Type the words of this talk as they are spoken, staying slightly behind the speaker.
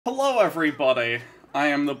Hello everybody, I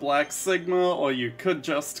am the Black Sigma, or you could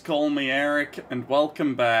just call me Eric, and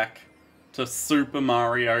welcome back to Super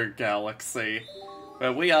Mario Galaxy,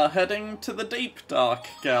 where we are heading to the Deep Dark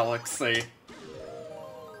Galaxy.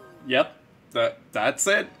 Yep, that's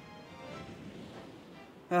it.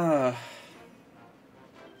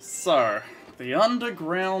 So, the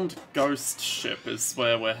underground ghost ship is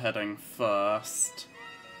where we're heading first.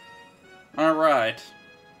 Alright.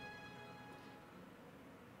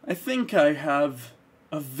 I think I have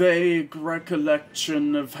a vague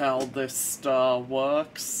recollection of how this star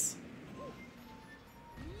works.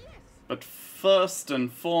 But first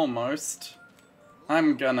and foremost,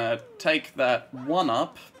 I'm gonna take that one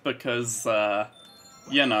up because,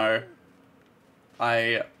 you know,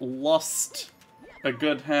 I lost a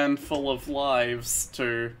good handful of lives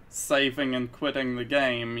to saving and quitting the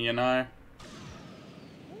game, you know?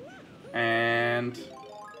 And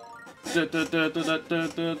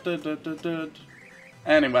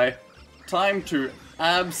anyway, time to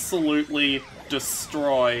absolutely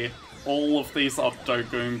destroy all of these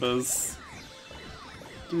Octogoombas.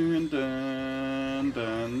 Dun, dun,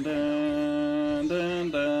 dun, dun,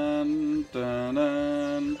 dun, dun, dun,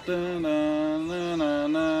 dun, dun, dun,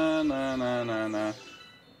 na, na, na, na, na.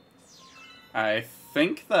 I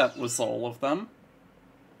think that was all of them.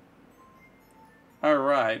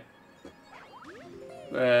 Alright.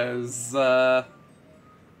 There's, hang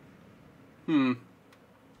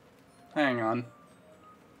on.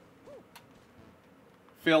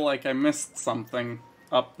 Feel like I missed something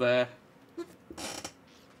up there.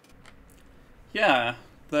 Yeah,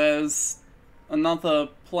 there's another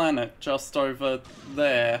planet just over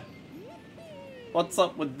there. What's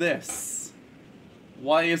up with this?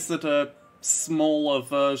 Why is it a smaller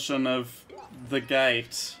version of the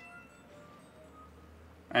gate?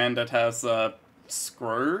 And it has a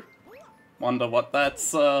screw? Wonder what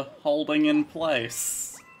that's holding in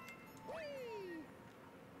place.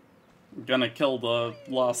 I'm gonna kill the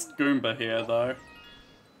last Goomba here though.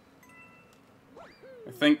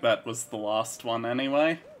 I think that was the last one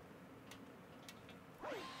anyway.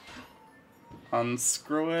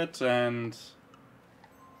 Unscrew it and...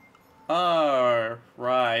 oh,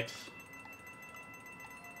 right.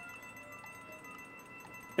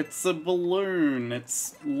 It's a balloon,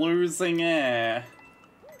 it's losing air.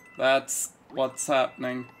 That's what's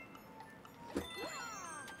happening.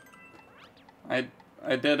 I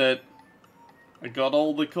did it. I got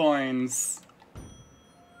all the coins.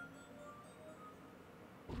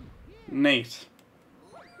 Neat.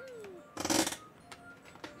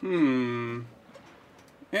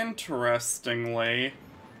 Interestingly,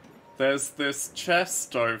 there's this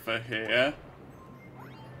chest over here.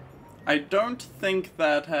 I don't think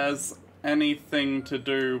that has anything to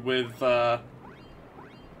do with, the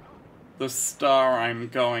star I'm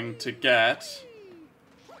going to get.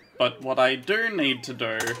 But what I do need to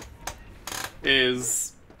do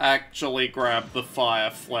is actually grab the fire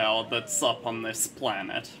flower that's up on this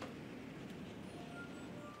planet.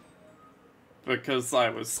 Because I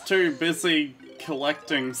was too busy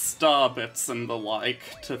collecting star bits and the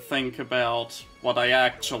like to think about what I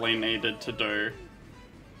actually needed to do.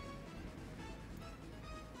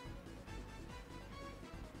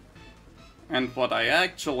 And what I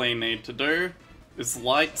actually need to do is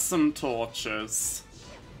light some torches.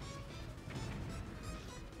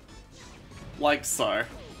 Like so.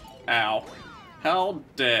 Ow. How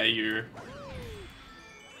dare you.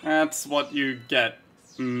 That's what you get,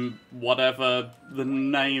 whatever the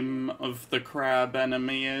name of the crab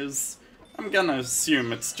enemy is. I'm gonna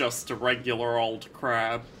assume it's just a regular old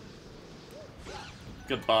crab.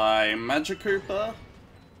 Goodbye, Magikoopa.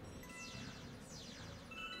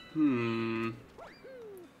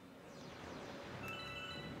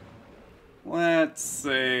 Let's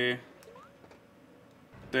see.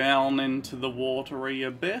 Down into the watery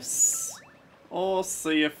abyss? Or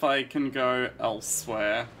see if I can go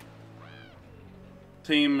elsewhere.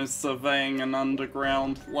 Team is surveying an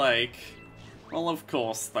underground lake. Well, of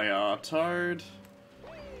course they are, Toad.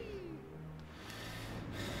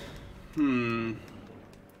 Down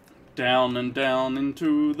and down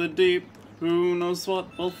into the deep. Who knows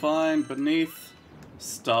what we'll find beneath?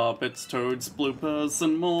 Starbits, toads, bloopers,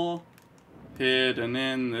 and more. Hidden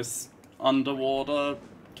in this underwater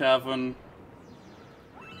cavern.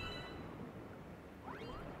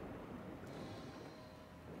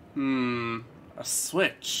 A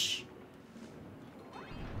switch.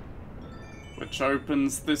 Which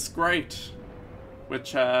opens this grate.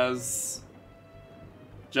 Which has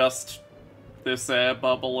just this air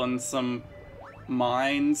bubble and some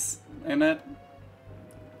mines in it.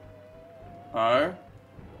 Oh?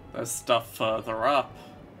 There's stuff further up.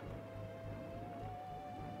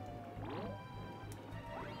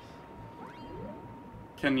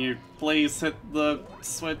 Can you please hit the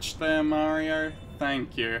switch there, Mario?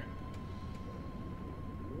 Thank you.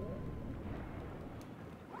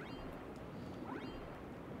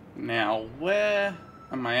 Now, where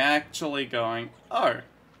am I actually going? Oh,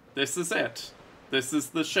 this is it. This is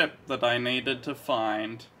the ship that I needed to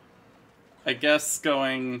find. I guess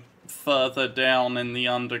going further down in the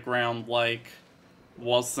underground lake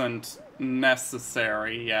wasn't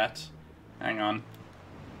necessary yet. Hang on.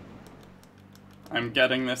 I'm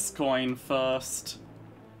getting this coin first.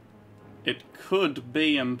 It could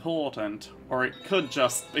be important, or it could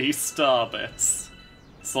just be Starbits.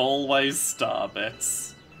 It's always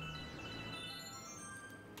Starbits.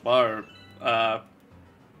 Whoa,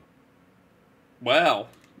 well,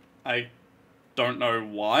 I don't know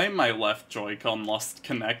why my left Joy-Con lost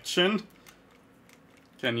connection.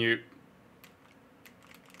 Can you...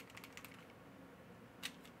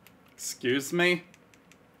 Excuse me?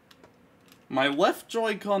 My left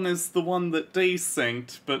Joy-Con is the one that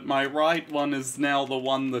desynced, but my right one is now the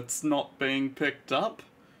one that's not being picked up?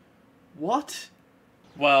 What?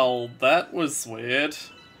 Well, that was weird.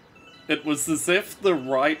 It was as if the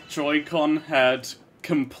right Joy-Con had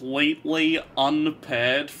completely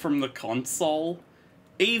unpaired from the console.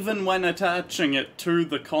 Even when attaching it to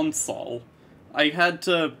the console, I had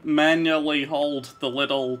to manually hold the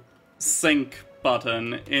little sync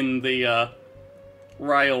button in the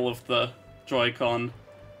rail of the Joy-Con.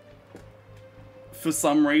 For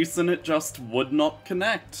some reason, it just would not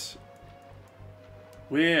connect.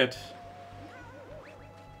 Weird.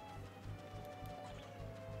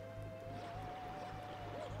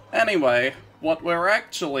 Anyway, what we're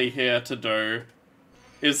actually here to do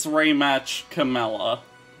is rematch Camilla.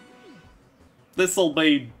 This'll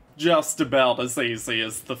be just about as easy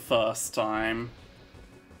as the first time.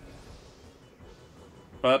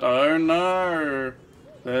 But oh no!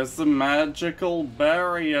 There's a magical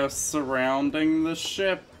barrier surrounding the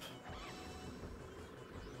ship.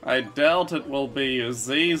 I doubt it will be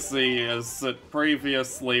as easy as it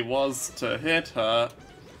previously was to hit her.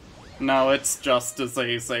 No, it's just as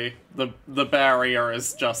easy. The barrier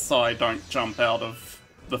is just so I don't jump out of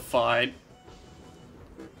the fight.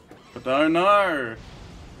 But oh no!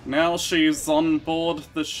 Now she's on board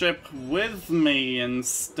the ship with me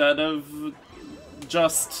instead of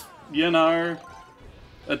just, you know,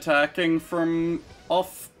 attacking from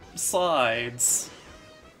off sides.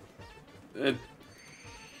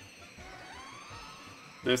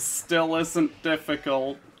 This still isn't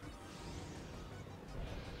difficult.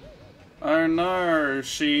 Oh no,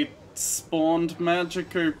 she spawned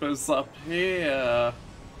Magikoopas up here.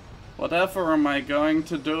 Whatever am I going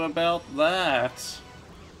to do about that?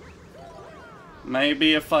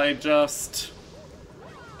 Maybe if I just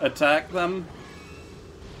attack them?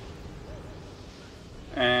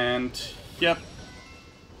 And, yep.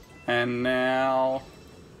 And now...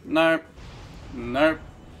 Nope. Nope.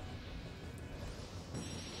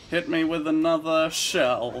 Hit me with another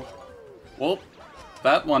shell. Whoop.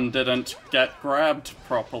 That one didn't get grabbed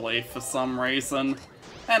properly for some reason.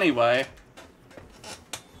 Anyway.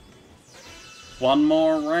 One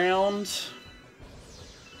more round.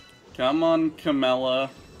 Come on, Camilla.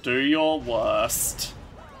 Do your worst.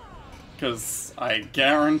 'Cause I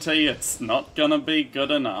guarantee it's not gonna be good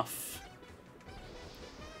enough.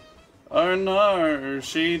 Oh no,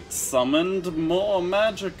 she summoned more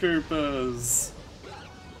Magikoopas.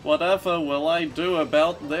 Whatever will I do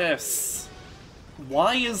about this?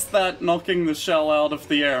 Why is that knocking the shell out of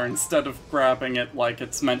the air instead of grabbing it like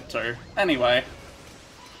it's meant to? Anyway.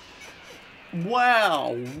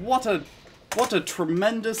 Wow, what a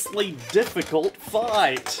tremendously difficult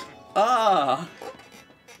fight. Ah.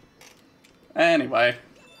 Anyway.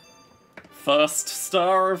 First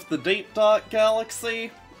star of the Deep Dark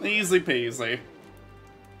Galaxy, easy peasy.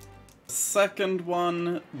 Second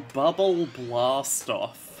one, Bubble Blast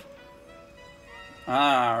Off.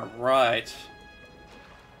 Ah, right.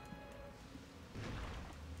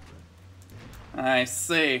 I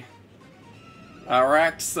see. Our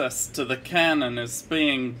access to the cannon is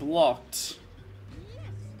being blocked.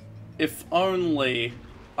 If only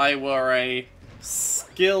I were a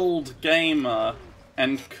skilled gamer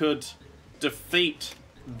and could defeat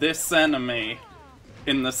this enemy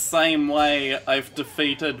in the same way I've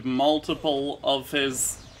defeated multiple of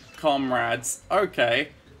his comrades. Okay,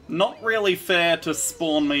 not really fair to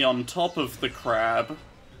spawn me on top of the crab,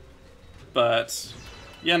 but,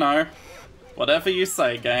 you know, whatever you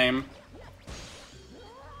say, game.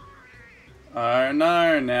 Oh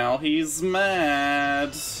no, now he's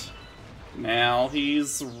mad. Now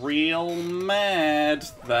he's real mad.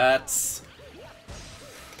 That's...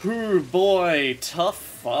 Ooh boy, tough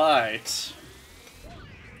fight.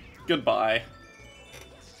 Goodbye.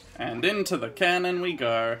 And into the cannon we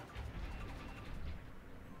go.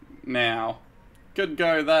 Now, could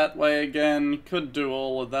go that way again, could do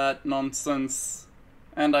all of that nonsense,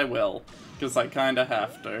 and I will, because I kinda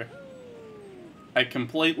have to. I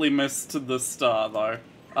completely missed the star, though.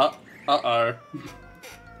 Uh-oh.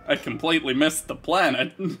 I completely missed the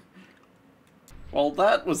planet. Well,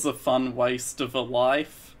 that was a fun waste of a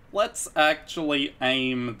life. Let's actually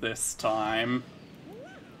aim this time.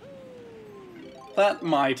 That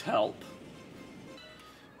might help.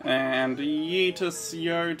 And Yeetus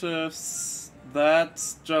Yotus,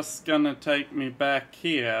 that's just gonna take me back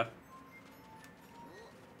here.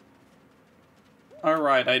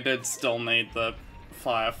 Alright, I did still need the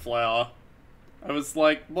Fire Flower. I was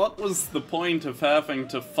like, what was the point of having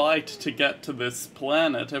to fight to get to this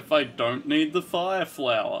planet if I don't need the Fire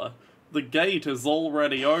Flower? The gate is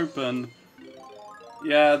already open.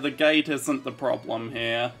 Yeah, the gate isn't the problem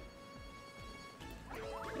here.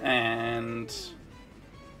 And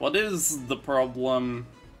what is the problem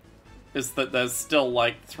is that there's still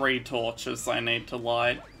like 3 torches I need to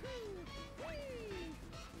light.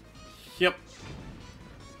 Yep.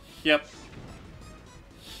 Yep.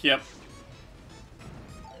 Yep.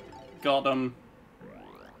 Got him.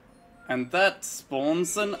 And that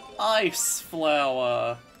spawns an ice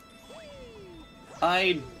flower.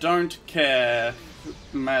 I don't care,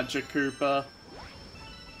 Magikoopa.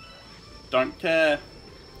 Don't care.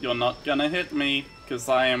 You're not gonna hit me, because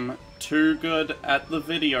I am too good at the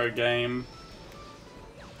video game.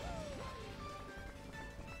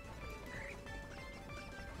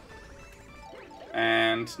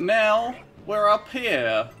 And now, we're up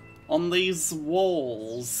here, on these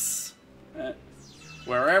walls,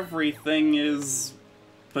 where everything is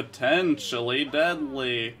potentially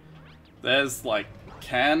deadly. There's, like,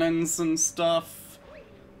 cannons and stuff.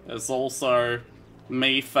 There's also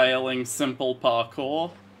me failing simple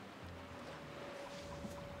parkour.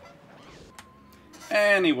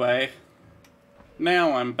 Anyway,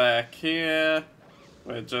 now I'm back here.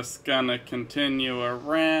 We're just gonna continue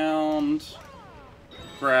around,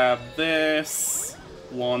 grab this,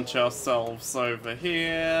 launch ourselves over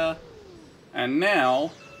here, and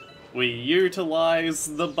now we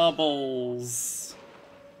utilize the bubbles.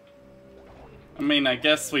 I mean, I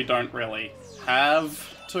guess we don't really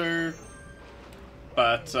have to,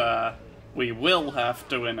 but we will have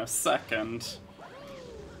to in a second.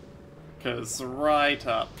 Because right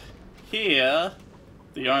up here,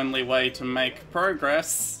 the only way to make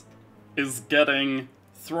progress is getting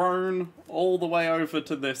thrown all the way over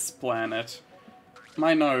to this planet.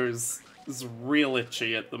 My nose is real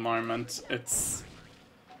itchy at the moment. It's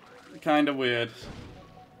kinda weird.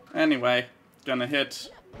 Anyway, gonna hit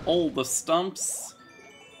all the stumps.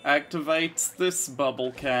 Activates this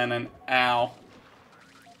bubble cannon. Ow.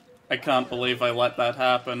 I can't believe I let that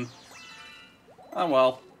happen. Oh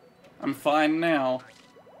well. I'm fine now.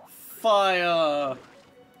 Fire!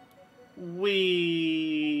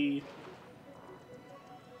 Whee!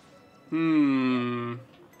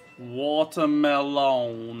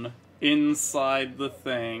 Watermelon inside the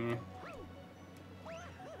thing.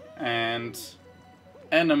 And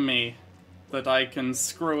enemy that I can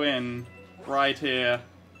screw in right here.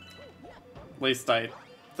 At least I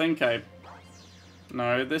think I...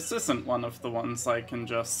 No, this isn't one of the ones I can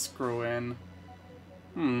just screw in.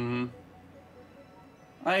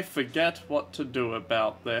 I forget what to do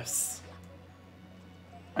about this.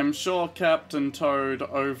 I'm sure Captain Toad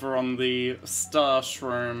over on the Star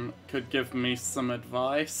Shroom could give me some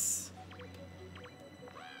advice.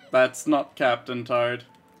 That's not Captain Toad.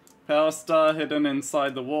 Power Star hidden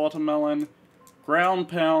inside the watermelon. Ground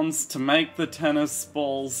pounds to make the tennis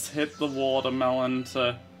balls hit the watermelon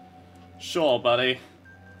to... Sure, buddy.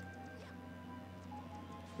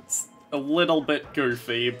 It's a little bit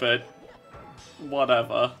goofy, but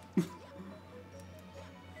whatever.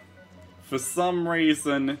 For some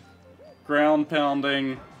reason, ground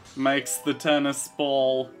pounding makes the tennis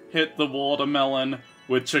ball hit the watermelon,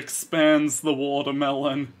 which expands the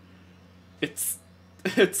watermelon. It's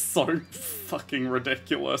so fucking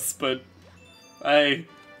ridiculous, but hey,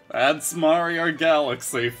 that's Mario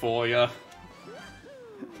Galaxy for ya.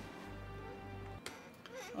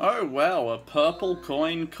 Oh wow, a purple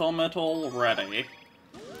coin comet already.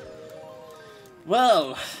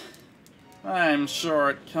 Well, I'm sure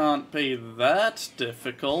it can't be that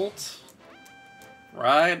difficult,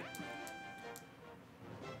 right?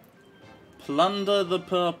 Plunder the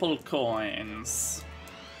purple coins.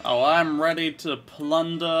 Oh, I'm ready to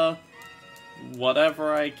plunder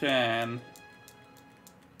whatever I can.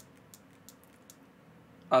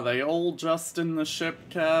 Are they all just in the ship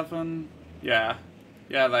cavern? Yeah.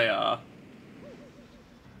 Yeah, they are.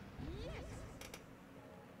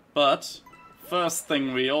 But, first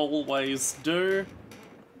thing we always do,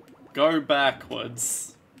 go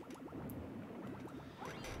backwards.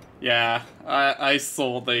 Yeah, I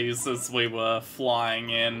saw these as we were flying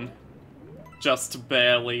in. Just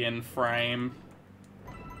barely in frame.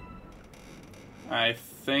 I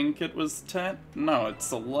think it was 10? No,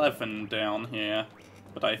 it's 11 down here.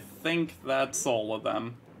 But I think that's all of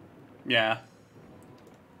them. Yeah.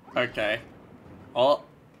 Okay. Oh.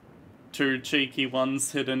 2 cheeky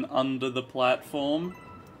ones hidden under the platform.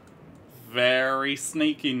 Very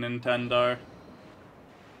sneaky, Nintendo.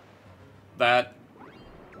 That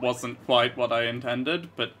wasn't quite what I intended,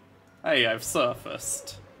 but hey, I've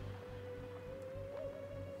surfaced.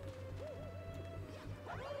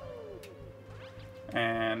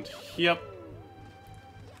 And yep.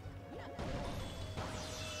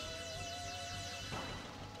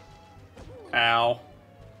 Ow.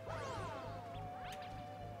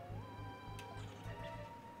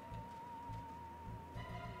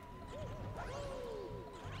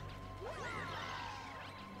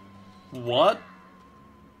 What?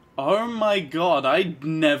 Oh my god, I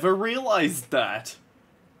never realized that.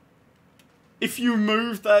 If you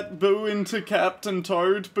move that Boo into Captain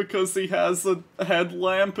Toad because he has a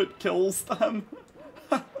headlamp, it kills them.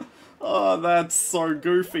 Oh, that's so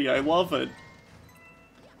goofy, I love it.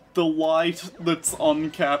 The light that's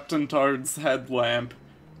on Captain Toad's headlamp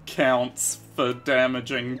counts for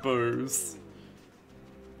damaging Boos.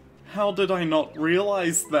 How did I not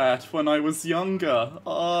realize that when I was younger?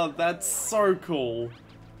 Oh, that's so cool.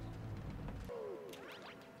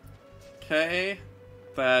 Okay,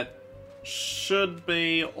 that should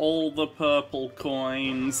be all the purple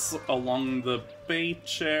coins along the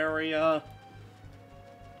beach area.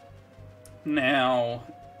 Now,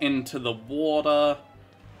 into the water,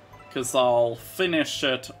 because I'll finish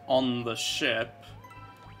it on the ship.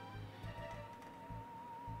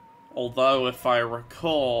 Although, if I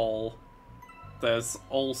recall, there's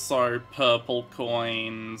also purple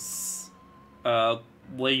coins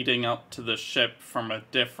leading up to the ship from a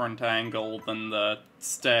different angle than the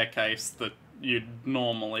staircase that you'd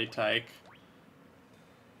normally take.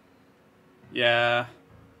 Yeah.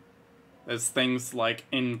 There's things like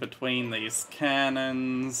in between these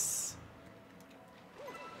cannons.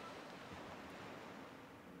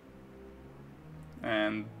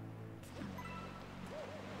 And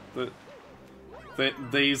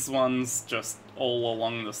these ones just all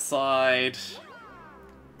along the side.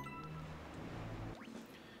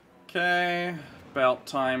 Okay, about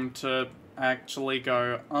time to actually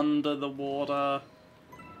go under the water.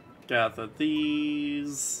 Gather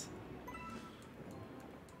these.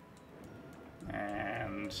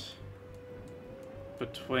 And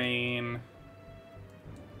between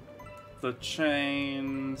the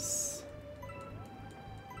chains.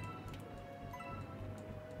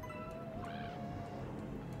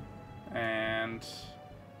 And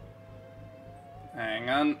hang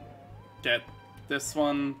on. Get this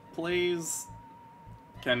one, please.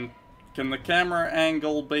 Can the camera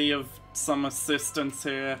angle be of some assistance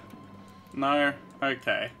here? No?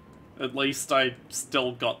 Okay. At least I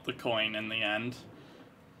still got the coin in the end.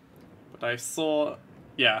 But I saw...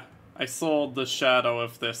 yeah, I saw the shadow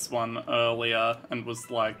of this one earlier and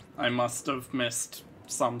was like, I must have missed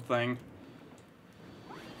something.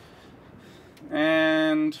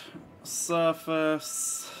 And...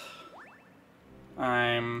 surface...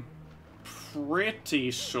 I'm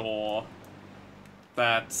pretty sure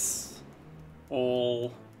that's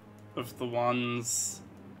all of the ones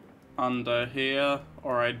under here,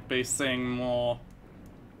 or I'd be seeing more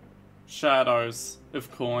shadows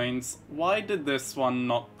of coins. Why did this one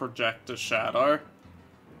not project a shadow?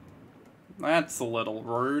 That's a little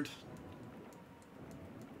rude.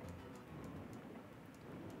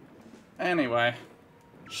 Anyway,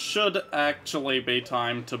 should actually be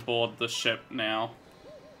time to board the ship now.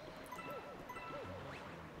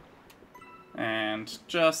 And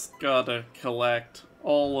just gotta collect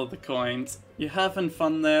all of the coins. You having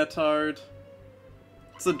fun there, Toad?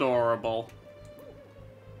 It's adorable.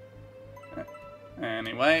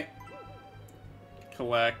 Anyway.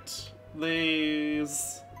 Collect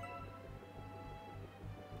these.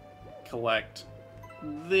 Collect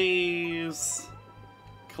these.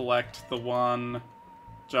 Collect the one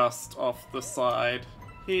just off the side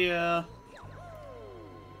here.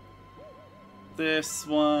 This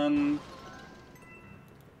one.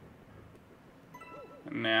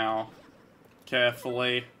 And now,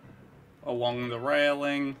 carefully along the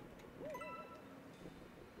railing.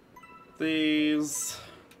 These.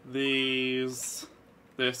 This.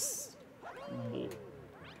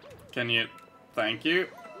 Can you Thank you.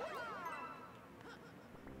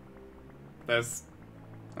 There's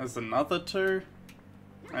another 2?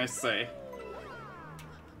 I see.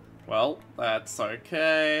 Well, that's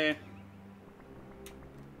okay.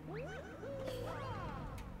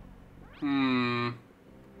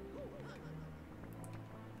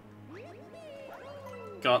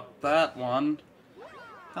 Got that one.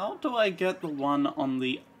 How do I get the one on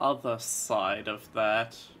the other side of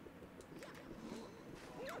that?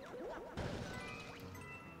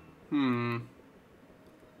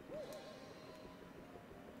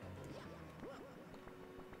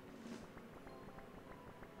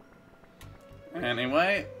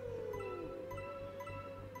 Anyway.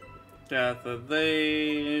 Gather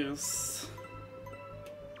these.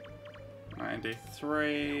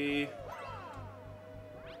 93.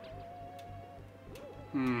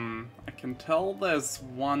 I can tell there's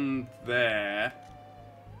one there.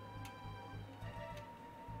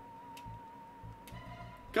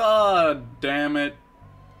 God damn it.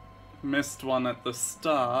 Missed one at the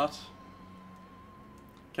start.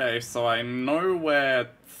 Okay, so I know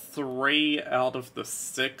where 3 out of the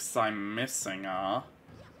 6 I'm missing are.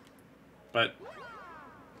 But,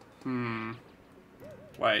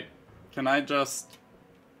 wait, can I just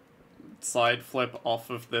side flip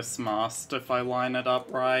off of this mast if I line it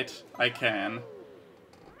up right? I can.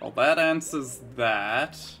 Well, that answers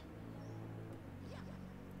that.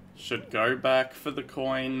 Should go back for the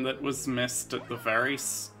coin that was missed at the very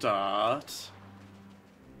start.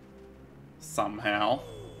 Somehow.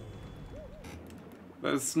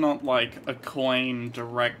 There's not like a coin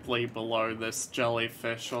directly below this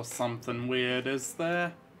jellyfish or something weird, is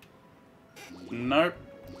there? Nope.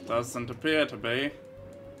 Doesn't appear to be.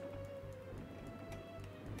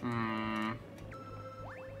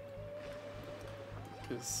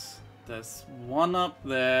 Because there's one up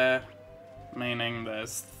there, meaning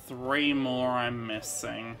there's 3 more I'm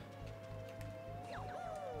missing.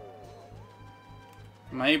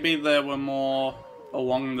 Maybe there were more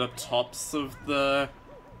along the tops of the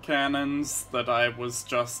cannons that I was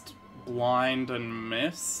just blind and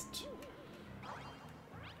missed.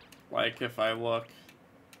 Like if I look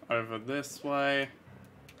over this way.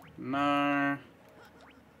 No.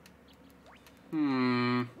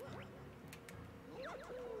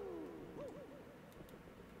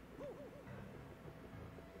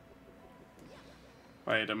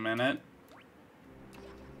 Wait a minute.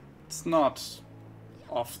 It's not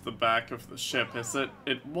off the back of the ship, is it?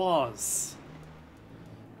 It was.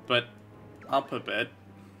 But up a bit.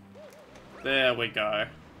 There we go.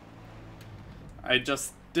 I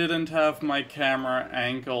just didn't have my camera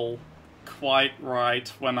angle quite right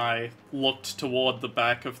when I looked toward the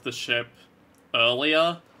back of the ship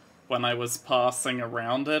earlier. When I was passing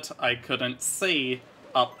around it, I couldn't see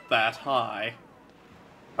up that high.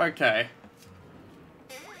 Okay.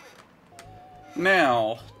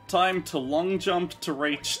 Now, time to long jump to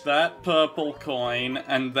reach that purple coin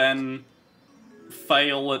and then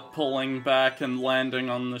fail at pulling back and landing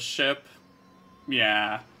on the ship.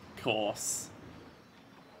 Yeah, course.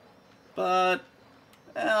 But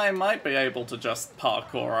I might be able to just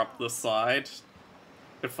parkour up the side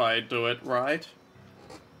if I do it right.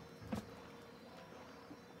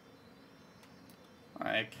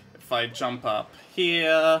 Like, if I jump up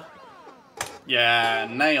here... Yeah,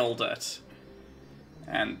 nailed it.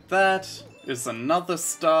 And that is another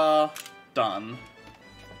star done.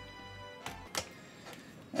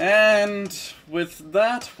 And with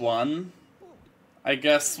that one, I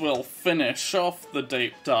guess we'll finish off the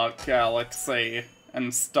Deep Dark Galaxy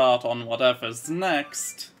and start on whatever's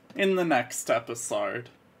next in the next episode.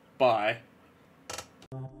 Bye.